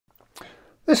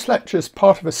This lecture is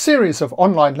part of a series of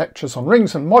online lectures on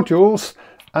rings and modules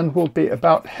and will be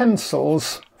about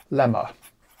Hensel's lemma.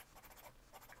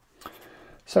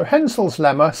 So Hensel's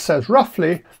lemma says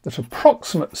roughly that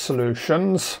approximate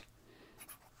solutions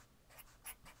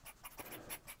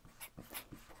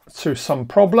to some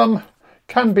problem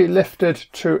can be lifted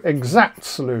to exact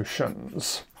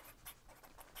solutions.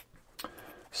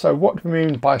 So what do we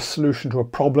mean by solution to a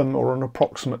problem or an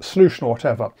approximate solution or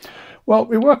whatever? Well,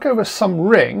 we work over some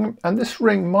ring, and this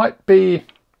ring might be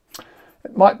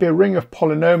a ring of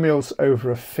polynomials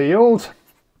over a field,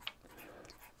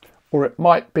 or it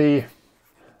might be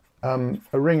a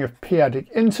ring of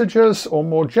p-adic integers, or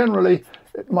more generally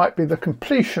it might be the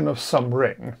completion of some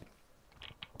ring.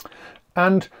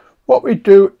 And what we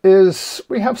do is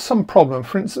we have some problem.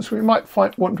 For instance, we might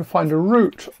want to find a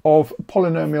root of a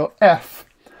polynomial f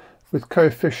with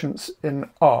coefficients in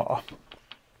R.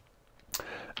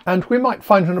 And we might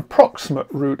find an approximate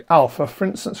root alpha. For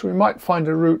instance, we might find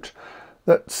a root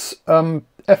that's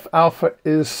f alpha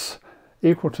is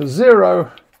equal to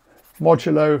 0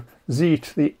 modulo z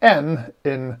to the n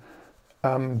in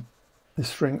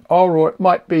this ring R, or it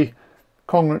might be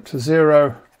congruent to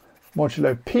 0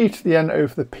 modulo p to the n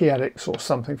over the p-adics or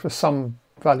something for some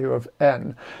value of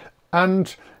n.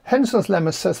 And Hensel's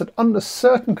lemma says that under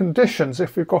certain conditions,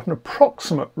 if we've got an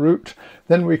approximate root,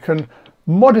 then we can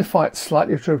modify it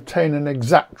slightly to obtain an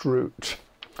exact root.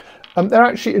 There are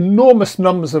actually enormous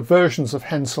numbers of versions of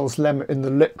Hensel's lemma in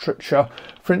the literature.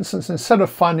 For instance, instead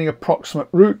of finding approximate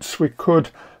roots, we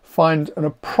could find an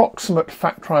approximate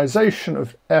factorization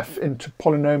of f into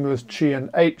polynomials g and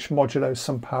h modulo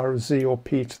some power of z or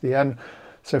p to the n.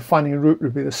 So finding a root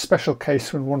would be the special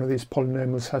case when one of these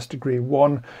polynomials has degree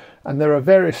 1. And there are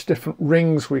various different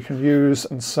rings we can use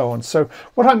and so on. So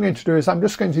what I'm going to do is I'm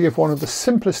just going to give one of the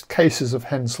simplest cases of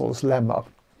Hensel's lemma.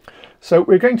 So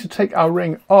we're going to take our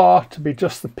ring R to be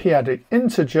just the p-adic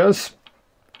integers.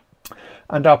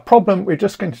 And our problem, we're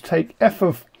just going to take f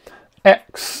of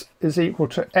x is equal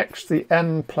to x to the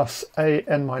n plus a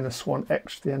n minus 1,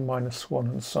 x to the n minus 1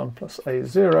 and so on plus a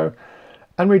 0.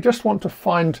 And we just want to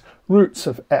find roots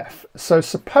of f. So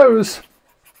suppose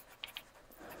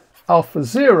alpha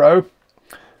 0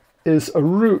 is a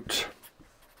root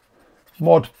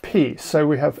mod p. So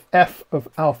we have f of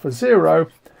alpha 0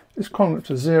 is congruent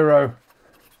to 0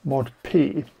 mod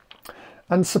p.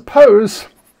 And suppose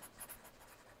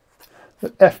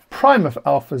that f prime of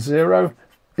alpha 0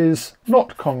 is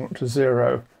not congruent to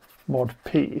 0 mod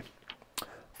p.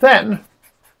 Then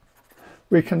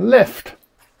we can lift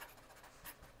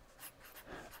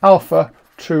alpha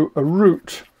to a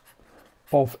root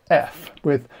of f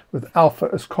with alpha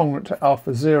as congruent to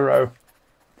alpha 0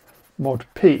 mod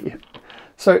p.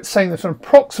 So it's saying that an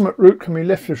approximate root can be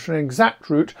lifted to an exact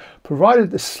root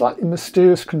provided this slightly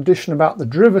mysterious condition about the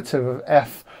derivative of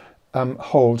f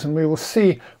holds, and we will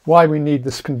see why we need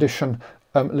this condition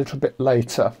a little bit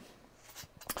later.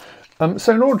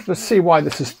 So in order to see why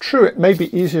this is true, it may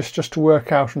be easiest just to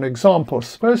work out an example.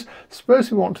 Suppose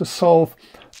we want to solve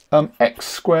x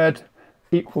squared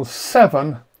equals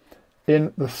 7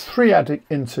 in the 3-adic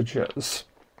integers.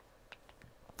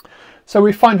 So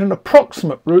we find an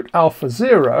approximate root alpha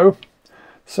 0.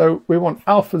 So we want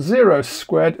alpha 0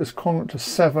 squared is congruent to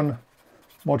 7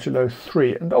 modulo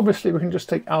 3. And obviously we can just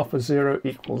take alpha 0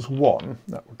 equals 1.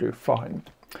 That will do fine.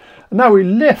 And now we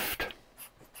lift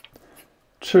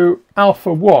to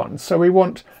alpha 1. So we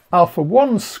want alpha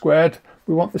 1 squared.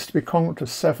 We want this to be congruent to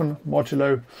 7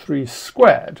 modulo 3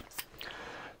 squared.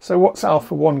 So what's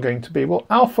alpha 1 going to be? Well,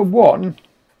 alpha 1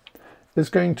 is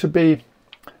going to be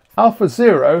alpha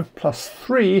 0 plus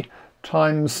 3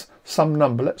 times some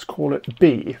number. Let's call it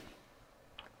b.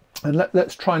 And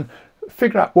let's try and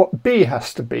figure out what b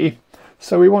has to be.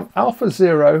 So we want alpha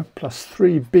 0 plus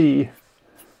 3b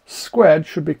squared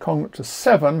should be congruent to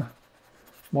 7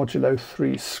 modulo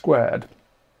 3 squared.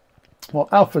 Well,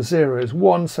 alpha 0 is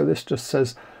 1, so this just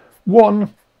says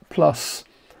 1 plus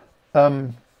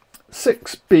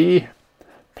 6b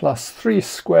plus 3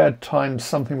 squared times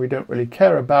something we don't really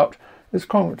care about is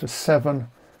congruent to 7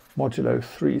 modulo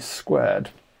 3 squared.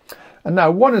 And now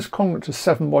 1 is congruent to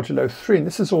 7 modulo 3, and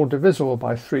this is all divisible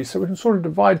by 3, so we can sort of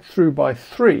divide through by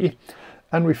 3,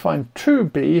 and we find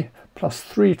 2b plus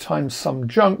 3 times some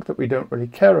junk that we don't really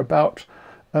care about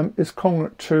is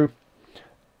congruent to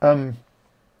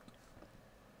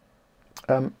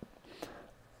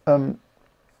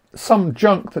some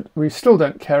junk that we still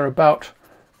don't care about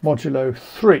modulo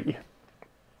 3.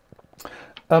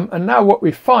 And now what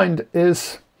we find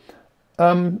is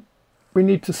we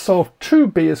need to solve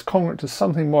 2b as congruent to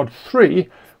something mod 3,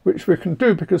 which we can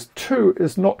do because 2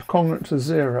 is not congruent to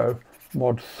 0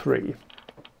 mod 3.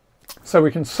 So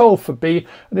we can solve for b,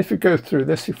 and if you go through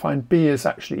this, you find b is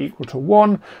actually equal to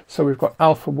 1. So we've got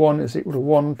alpha 1 is equal to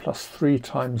 1 plus 3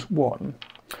 times 1.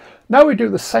 Now we do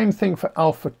the same thing for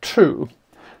alpha 2.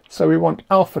 So we want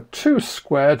alpha 2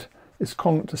 squared is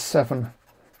congruent to 7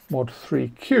 mod 3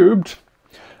 cubed.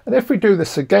 And if we do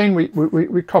this again,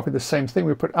 we copy the same thing.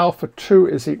 We put alpha 2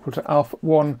 is equal to alpha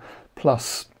 1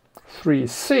 plus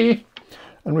 3c.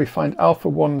 And we find alpha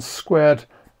 1 squared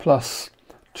plus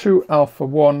 2 alpha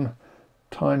 1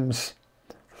 times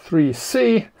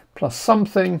 3c plus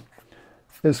something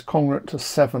is congruent to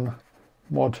 7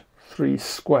 mod 3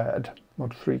 squared,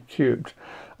 mod 3 cubed.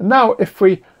 And now if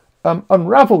we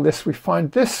unravel this, we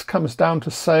find this comes down to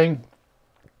saying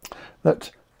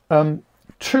that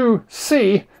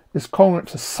 2c is congruent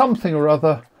to something or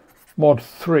other mod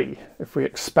 3, if we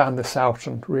expand this out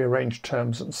and rearrange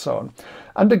terms and so on.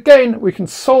 And again, we can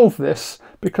solve this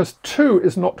because 2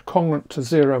 is not congruent to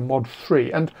 0 mod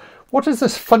 3. And what is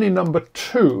this funny number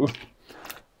 2?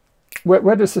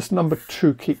 Where does this number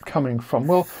 2 keep coming from?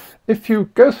 Well, if you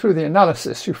go through the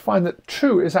analysis, you find that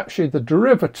 2 is actually the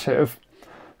derivative.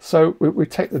 So we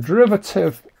take the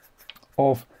derivative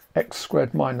of x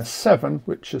squared minus 7,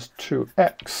 which is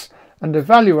 2x, and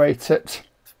evaluate it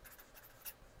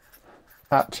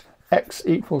at x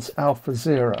equals alpha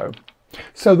 0.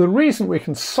 So the reason we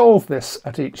can solve this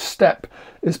at each step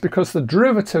is because the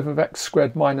derivative of x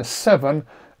squared minus 7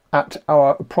 at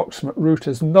our approximate root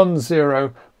is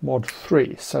non-zero mod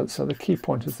 3. So the key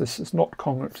point is this is not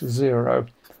congruent to 0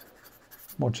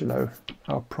 modulo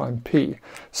r prime p.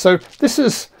 So this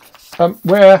is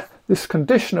where this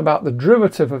condition about the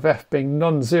derivative of f being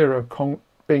non-zero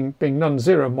being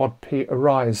non-zero mod p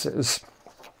arises.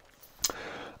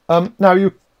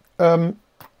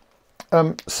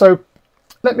 So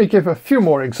let me give a few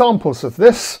more examples of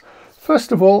this.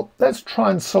 First of all, let's try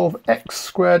and solve x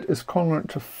squared is congruent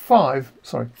to 5,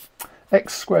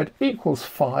 x squared equals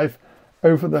 5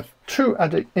 over the two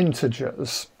adic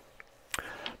integers.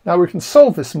 Now we can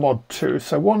solve this mod 2,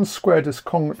 so 1 squared is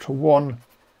congruent to 1,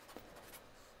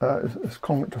 is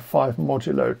congruent to 5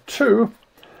 modulo 2,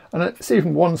 and it's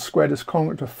even 1 squared is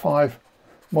congruent to 5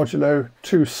 modulo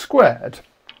 2 squared.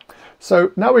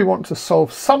 So now we want to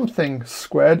solve something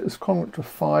squared is congruent to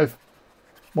 5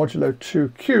 modulo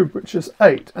 2 cubed, which is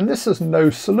 8, and this has no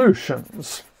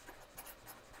solutions.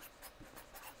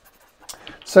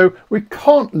 So we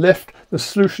can't lift the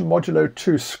solution modulo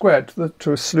 2 squared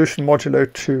to a solution modulo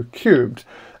 2 cubed.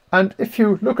 And if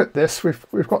you look at this,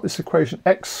 we've got this equation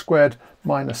x squared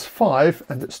minus 5,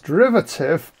 and its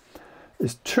derivative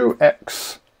is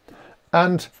 2x,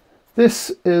 and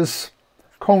this is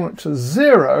congruent to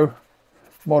 0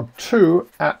 mod 2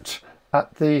 at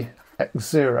the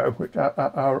x0, which at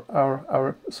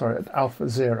alpha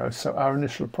 0. So our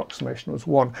initial approximation was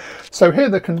 1. So here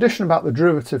the condition about the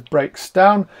derivative breaks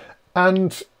down,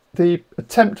 and the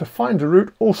attempt to find a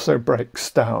root also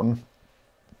breaks down.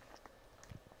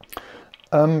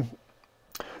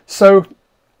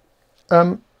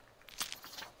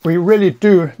 We really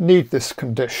do need this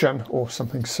condition or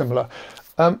something similar.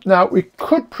 Now we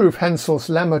could prove Hensel's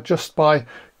lemma just by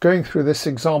going through this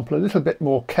example a little bit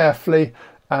more carefully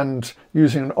and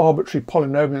using an arbitrary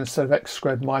polynomial instead of x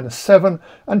squared minus 7,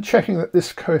 and checking that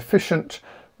this coefficient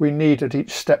we need at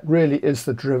each step really is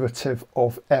the derivative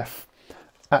of f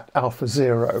at alpha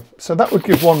 0. So that would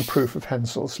give one proof of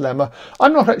Hensel's lemma.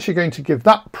 I'm not actually going to give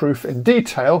that proof in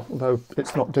detail, although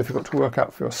it's not difficult to work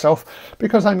out for yourself,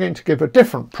 because I'm going to give a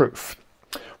different proof.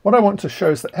 What I want to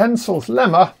show is that Hensel's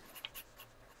lemma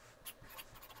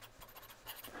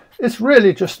is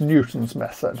really just Newton's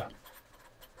method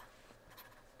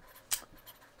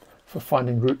for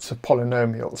finding roots of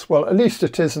polynomials. Well, at least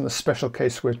it is in the special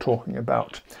case we're talking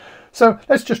about. So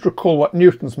let's just recall what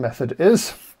Newton's method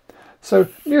is. So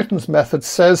Newton's method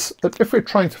says that if we're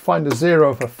trying to find a 0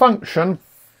 of a function,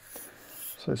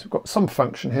 so we've got some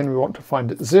function here and we want to find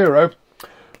it 0,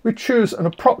 we choose an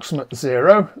approximate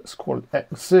 0, let's call it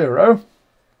x0,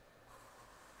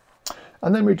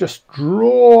 and then we just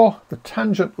draw the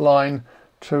tangent line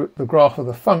to the graph of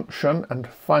the function and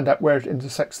find out where it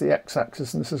intersects the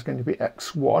x-axis, and this is going to be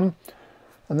x1.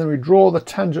 And then we draw the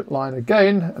tangent line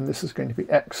again, and this is going to be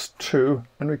x2,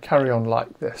 and we carry on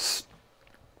like this.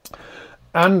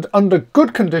 And under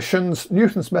good conditions,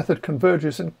 Newton's method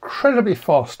converges incredibly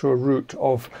fast to a root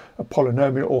of a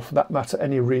polynomial, or for that matter,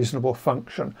 any reasonable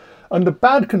function. Under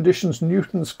bad conditions,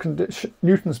 Newton's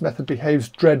method behaves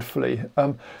dreadfully.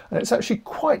 And it's actually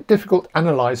quite difficult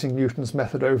analysing Newton's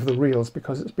method over the reals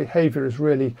because its behaviour is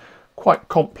really quite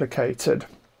complicated.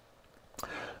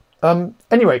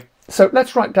 Anyway, so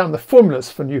let's write down the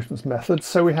formulas for Newton's method.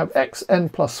 So we have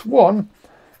xn plus 1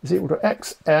 is equal to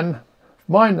xn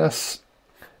minus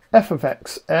f of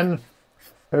xn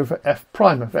over f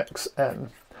prime of xn.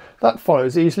 That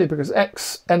follows easily because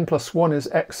xn plus 1 is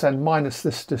xn minus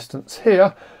this distance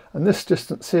here, and this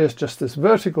distance here is just this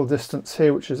vertical distance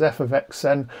here, which is f of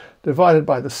xn, divided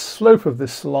by the slope of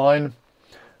this line,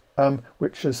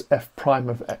 which is f prime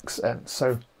of xn.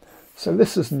 So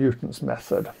this is Newton's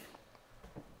method.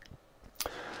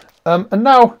 And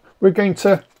now we're going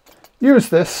to use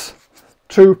this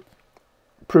to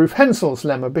prove Hensel's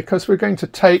lemma, because we're going to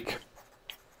take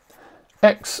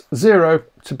x0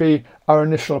 to be our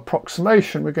initial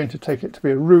approximation. We're going to take it to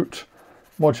be a root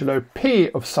modulo p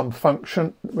of some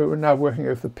function. We're now working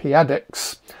over the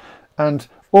p-adics, and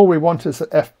all we want is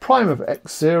that f prime of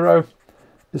x0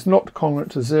 is not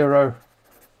congruent to 0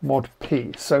 mod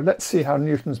p. So let's see how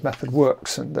Newton's method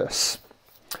works in this.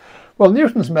 Well,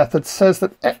 Newton's method says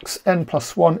that xn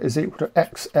plus 1 is equal to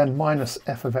xn minus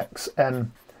f of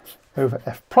xn over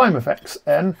f prime of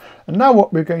xn. And now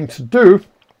what we're going to do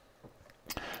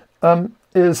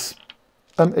is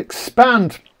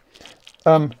expand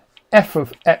f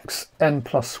of xn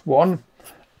plus 1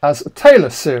 as a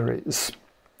Taylor series.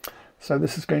 So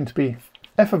this is going to be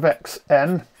f of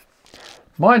xn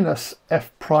minus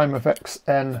f prime of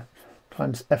xn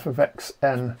times f of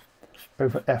xn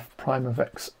over f prime of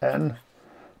xn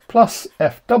plus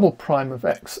f double prime of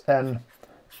xn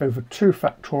over 2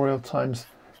 factorial times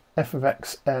f of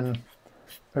xn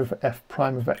over f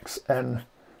prime of xn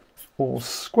all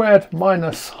squared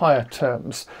minus higher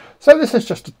terms. So this is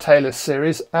just a Taylor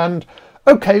series, and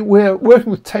okay, we're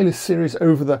working with Taylor series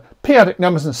over the p-adic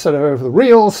numbers instead of over the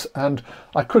reals, and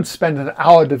I could spend an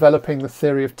hour developing the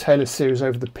theory of Taylor series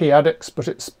over the p-adics, but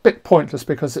it's a bit pointless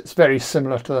because it's very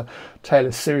similar to the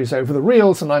Taylor series over the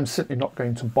reals, and I'm simply not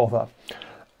going to bother.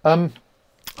 And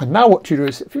now what you do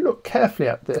is, if you look carefully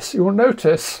at this, you will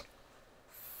notice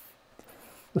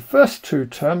the first 2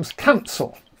 terms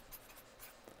cancel.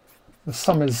 The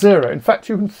sum is 0. In fact,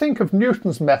 you can think of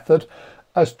Newton's method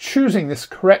as choosing this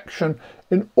correction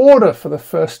in order for the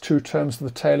first 2 terms of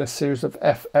the Taylor series of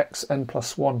fxn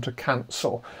plus 1 to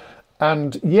cancel.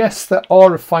 And yes, there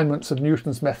are refinements of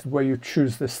Newton's method where you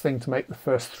choose this thing to make the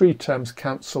first 3 terms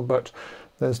cancel, but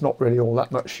there's not really all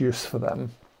that much use for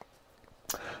them.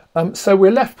 So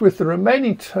we're left with the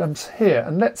remaining terms here,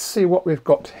 and let's see what we've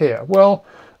got here. Well,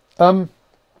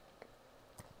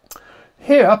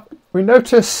 here we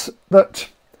notice that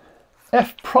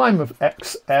f prime of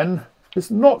xn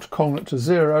is not congruent to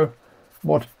 0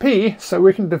 mod p, so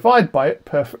we can divide by it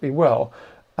perfectly well.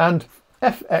 And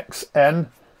fxn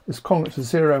is congruent to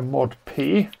 0 mod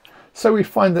p, so we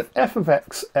find that f of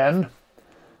xn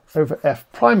over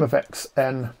f prime of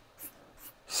xn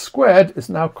squared is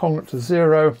now congruent to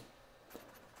 0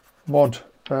 mod,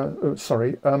 I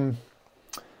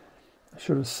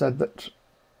should have said that,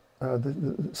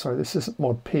 sorry, this isn't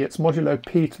mod p, it's modulo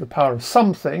p to the power of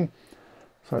something.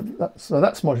 So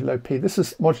that's modulo p, this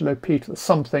is modulo p to the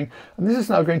something, and this is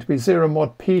now going to be 0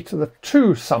 mod p to the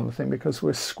 2 something because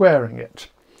we're squaring it.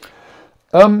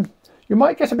 You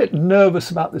might get a bit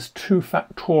nervous about this 2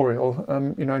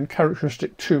 factorial, you know, in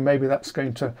characteristic 2 maybe that's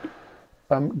going to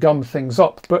gum things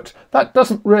up, but that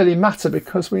doesn't really matter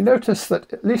because we notice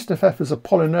that at least if f is a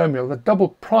polynomial, the double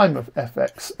prime of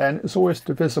fxn is always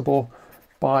divisible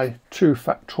by 2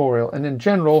 factorial, and in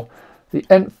general the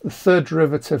third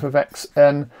derivative of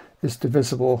xn is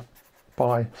divisible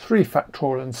by 3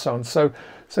 factorial and so on. So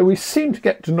we seem to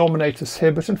get denominators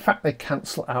here, but in fact they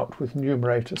cancel out with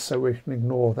numerators, so we can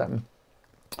ignore them.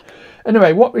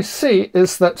 Anyway, what we see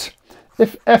is that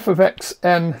if f of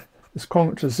xn is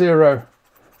congruent to 0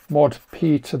 mod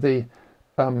p to the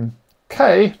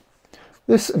k,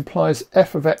 this implies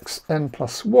f of xn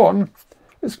plus 1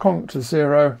 is congruent to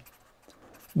 0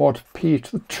 mod p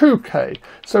to the 2k.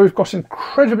 So we've got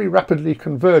incredibly rapidly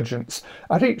convergence.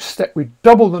 At each step we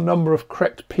double the number of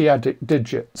correct p-adic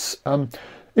digits.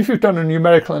 If you've done a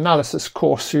numerical analysis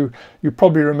course, you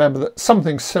probably remember that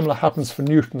something similar happens for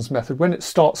Newton's method. When it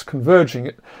starts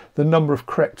converging, the number of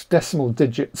correct decimal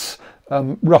digits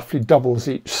roughly doubles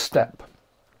each step.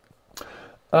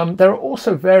 There are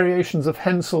also variations of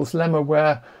Hensel's lemma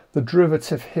where the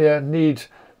derivative here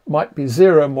might be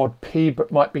 0 mod p,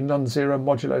 but might be non-zero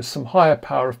modulo some higher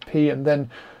power of p, and then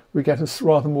we get a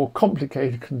rather more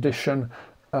complicated condition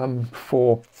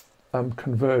for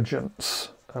convergence.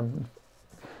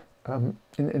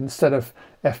 Instead of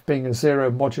f being a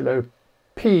 0 modulo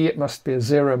p, it must be a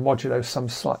 0 modulo some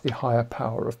slightly higher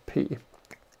power of p.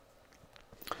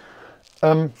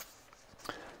 I'll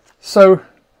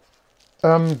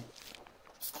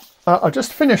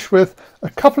just finish with a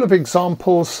couple of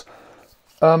examples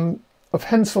of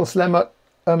Hensel's lemma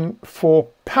for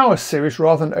power series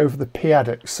rather than over the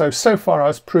p-adic. So far I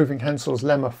was proving Hensel's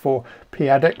lemma for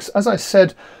p-adics. As I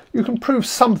said, you can prove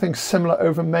something similar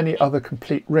over many other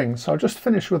complete rings. So I'll just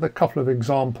finish with a couple of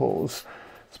examples.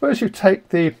 Suppose you take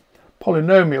the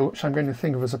polynomial, which I'm going to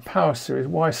think of as a power series,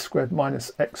 y squared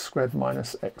minus x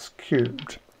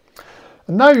cubed.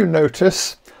 And now you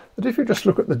notice that if you just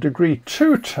look at the degree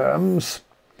 2 terms,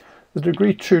 the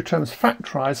degree 2 terms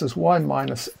factorise as y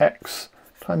minus x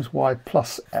times y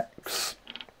plus x.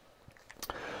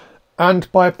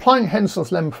 And by applying Hensel's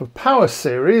lemma for power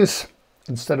series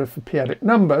instead of for p-adic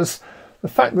numbers, the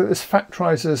fact that this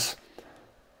factorises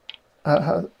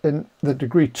in the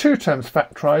degree 2 terms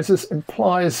factorises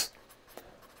implies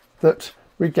that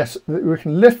we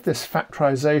can lift this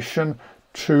factorisation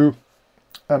to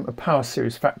a power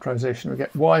series factorisation. We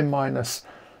get y minus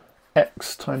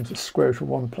x times the square root of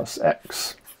 1 plus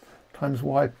x times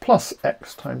y plus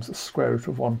x times the square root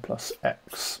of 1 plus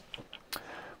x.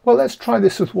 Well, let's try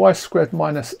this with y squared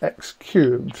minus x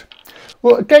cubed.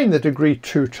 Well, again, the degree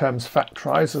 2 terms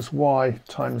factorise as y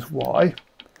times y.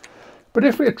 But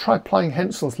if we try applying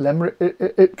Hensel's lemma,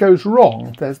 it goes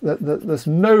wrong. There's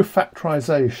no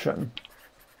factorisation.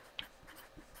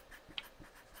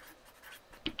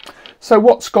 So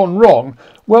what's gone wrong?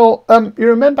 Well, you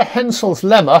remember Hensel's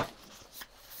lemma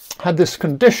had this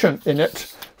condition in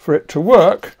it for it to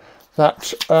work,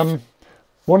 that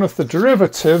one of the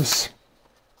derivatives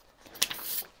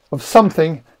of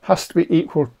something has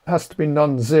to be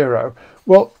non-zero.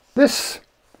 Well, this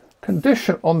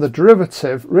condition on the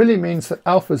derivative really means that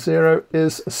alpha 0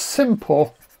 is a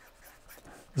simple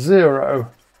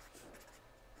 0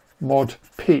 mod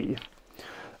p.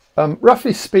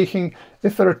 Roughly speaking,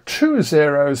 if there are 2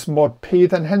 zeros mod p,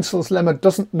 then Hensel's lemma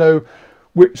doesn't know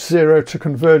which 0 to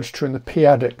converge to in the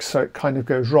p-adic, so it kind of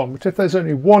goes wrong. But if there's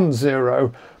only 1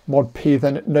 0 mod p,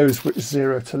 then it knows which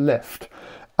 0 to lift.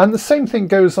 And the same thing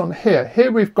goes on here.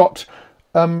 Here we've got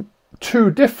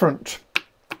 2 different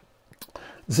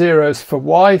zeros for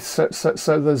y, so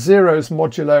the zeros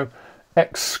modulo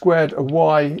x squared are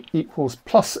y equals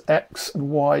plus x and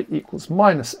y equals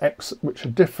minus x, which are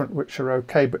different, which are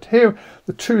okay. But here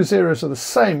the 2 zeros are the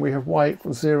same. We have y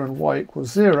equals 0 and y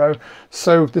equals 0.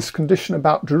 So this condition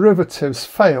about derivatives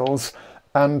fails,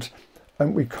 and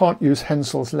we can't use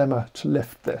Hensel's lemma to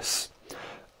lift this.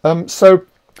 So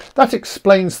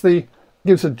that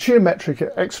gives a geometric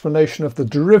explanation of the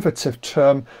derivative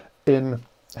term in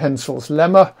Hensel's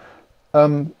lemma.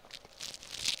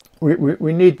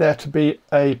 We need there to be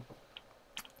a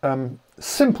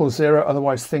simple 0,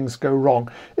 otherwise things go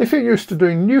wrong. If you're used to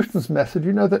doing Newton's method,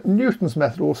 you know that Newton's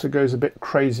method also goes a bit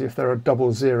crazy if there are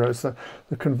double zeros. The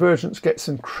convergence gets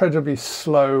incredibly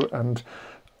slow, and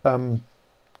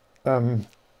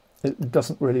it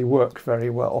doesn't really work very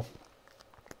well.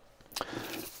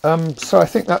 So I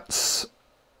think that's,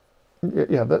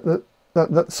 yeah,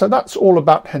 so that's all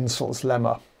about Hensel's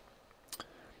lemma.